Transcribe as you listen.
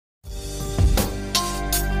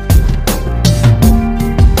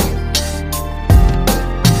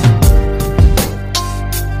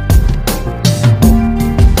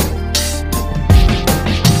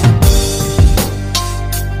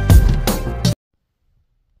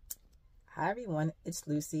Hi everyone, it's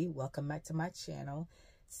Lucy. Welcome back to my channel.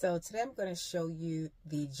 So today I'm going to show you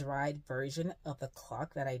the dried version of the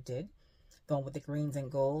clock that I did, the one with the greens and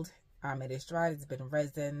gold. It is dried, it's been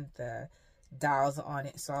resin, the dials on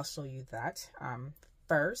it, so I'll show you that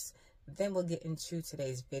first. Then we'll get into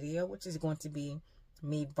today's video, which is going to be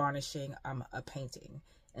me varnishing a painting.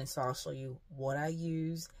 And so I'll show you what I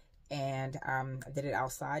use, and I did it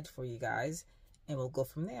outside for you guys, and we'll go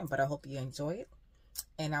from there. But I hope you enjoy it,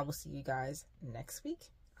 and I will see you guys next week.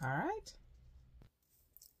 All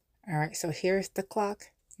right, so here's the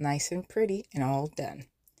clock, nice and pretty and all done.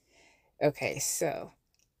 Okay, so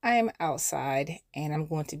I am outside and I'm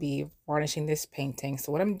going to be varnishing this painting.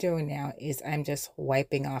 So what I'm doing now is I'm just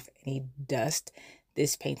wiping off any dust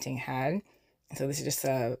this painting had. So this is just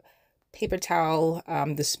a paper towel,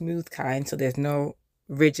 the smooth kind, so there's no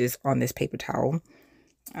ridges on this paper towel.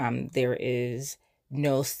 There is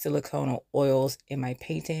no silicone or oils in my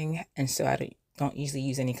painting, and so I don't usually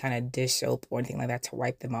use any kind of dish soap or anything like that to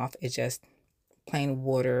wipe them off. It's just plain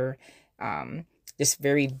water, just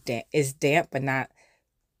very damp. It's damp but not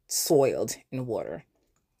soiled in water,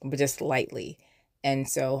 but just lightly. And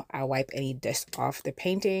so I wipe any dust off the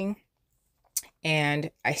painting, and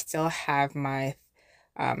I still have my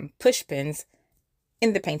push pins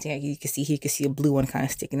in the painting. You can see a blue one kind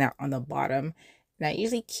of sticking out on the bottom. And I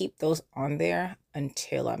usually keep those on there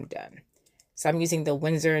until I'm done. So I'm using the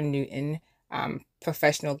Winsor and Newton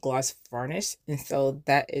professional gloss varnish. And so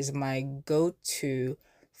that is my go-to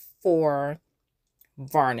for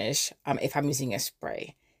varnish if I'm using a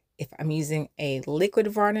spray. If I'm using a liquid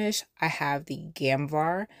varnish, I have the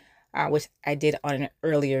Gamvar, which I did on an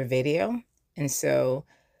earlier video. And so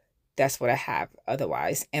that's what I have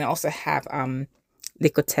otherwise. And I also have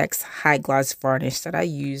Liquitex high gloss varnish that I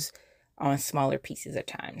use on smaller pieces at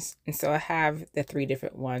times. And so I have the 3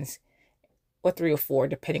 different ones, or 3 or 4,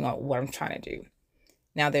 depending on what I'm trying to do.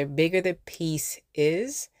 Now, the bigger the piece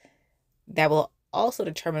is, that will also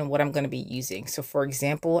determine what I'm going to be using. So for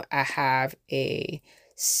example, I have a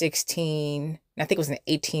 16, I think it was an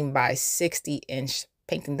 18 by 60 inch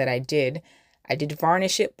painting that I did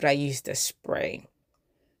varnish it, but I used a spray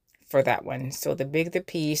for that one. So the bigger the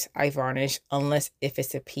piece, I varnish, unless if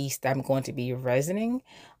it's a piece that I'm going to be resining.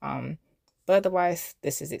 But otherwise,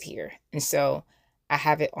 this is it here. And so I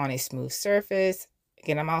have it on a smooth surface.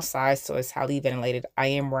 Again, I'm outside, so it's highly ventilated. I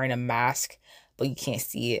am wearing a mask, but you can't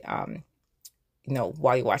see it,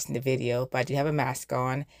 while you're watching the video. But I do have a mask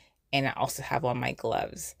on, and I also have on my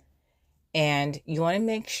gloves. And you want to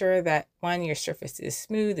make sure that, one, your surface is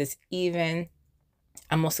smooth, is even.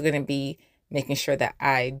 I'm also going to be making sure that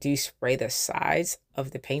I do spray the sides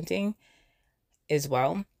of the painting as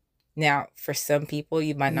well. Now, for some people,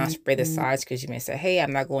 you might not spray the sides because you may say, hey,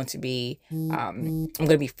 I'm not going to be, I'm going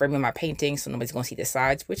to be framing my painting, so nobody's going to see the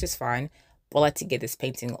sides, which is fine. But I like to get this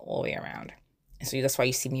painting all the way around. And so that's why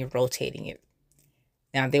you see me rotating it.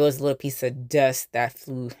 Now, there was a little piece of dust that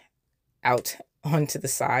flew out onto the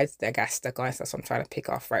sides that got stuck on it. So that's what I'm trying to pick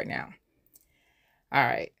off right now. All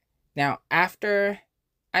right. Now, after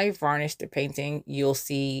I varnish the painting, you'll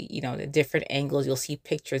see, the different angles. You'll see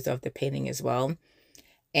pictures of the painting as well.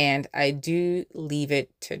 And I do leave it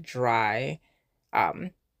to dry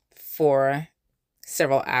for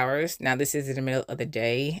several hours. Now, this is in the middle of the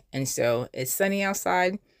day, and so it's sunny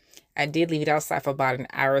outside. I did leave it outside for about an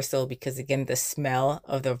hour or so because, again, the smell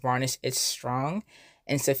of the varnish is strong.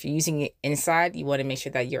 And so if you're using it inside, you want to make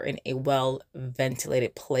sure that you're in a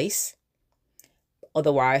well-ventilated place.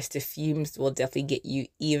 Otherwise, the fumes will definitely get you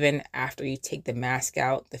even after you take the mask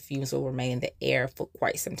out. The fumes will remain in the air for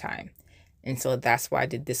quite some time. And so that's why I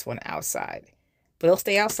did this one outside. But it'll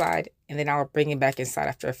stay outside, and then I'll bring it back inside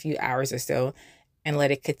after a few hours or so and let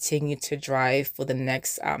it continue to dry for the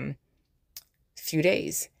next few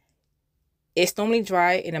days. It's normally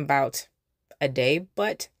dry in about a day,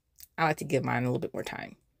 but I like to give mine a little bit more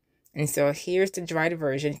time. And so here's the dried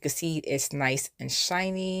version. You can see it's nice and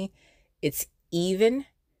shiny. It's even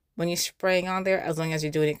when you're spraying on there, as long as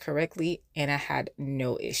you're doing it correctly, and I had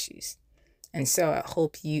no issues. And so I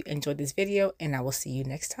hope you enjoyed this video, and I will see you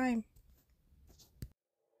next time.